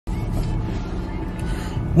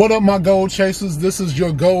What up, my goal chasers? This is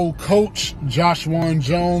your goal coach, Joshua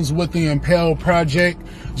Jones with the Impel project.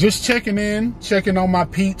 Just checking on my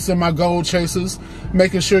peeps and my goal chasers,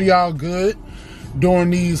 making sure y'all good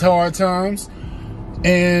during these hard times.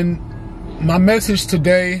 And my message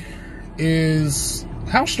today is,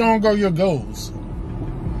 how strong are your goals?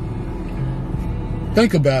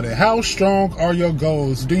 Think about it. How strong are your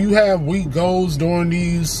goals? Do you have weak goals during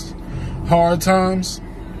these hard times?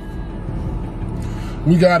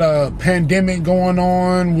 We got a pandemic going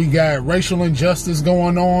on. We got racial injustice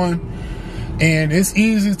going on. And it's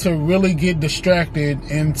easy to really get distracted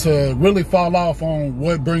and to really fall off on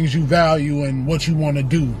what brings you value and what you want to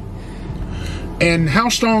do. And how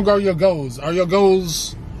strong are your goals? Are your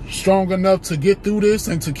goals strong enough to get through this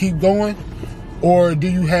and to keep going? Or do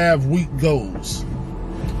you have weak goals?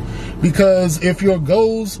 Because if your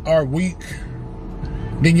goals are weak,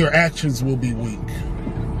 then your actions will be weak.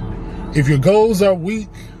 If your goals are weak,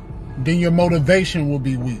 then your motivation will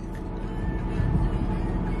be weak.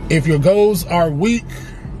 If your goals are weak,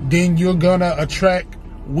 then you're gonna attract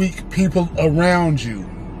weak people around you.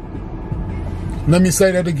 Let me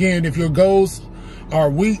say that again. If your goals are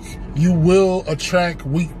weak, you will attract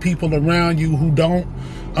weak people around you who don't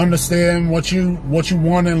understand what you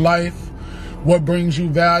want in life, what brings you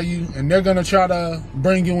value, and they're gonna try to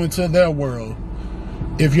bring you into their world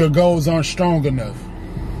if your goals aren't strong enough.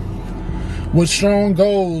 With strong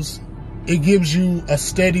goals, it gives you a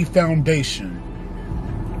steady foundation.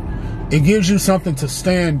 It gives you something to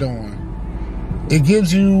stand on. It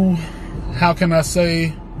gives you, how can I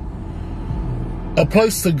say, a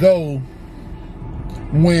place to go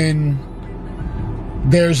when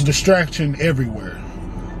there's distraction everywhere.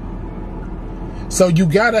 So you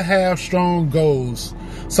gotta have strong goals.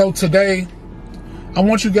 So today, I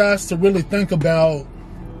want you guys to really think about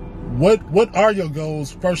what are your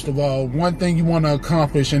goals, first of all. One thing you want to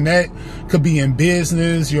accomplish, and that could be in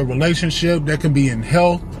business, your relationship, that could be in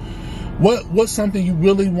health. What's something you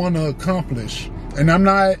really want to accomplish? And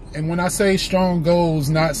when I say strong goals,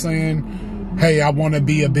 not saying, hey, I want to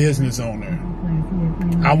be a business owner,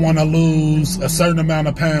 I want to lose a certain amount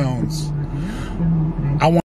of pounds, I want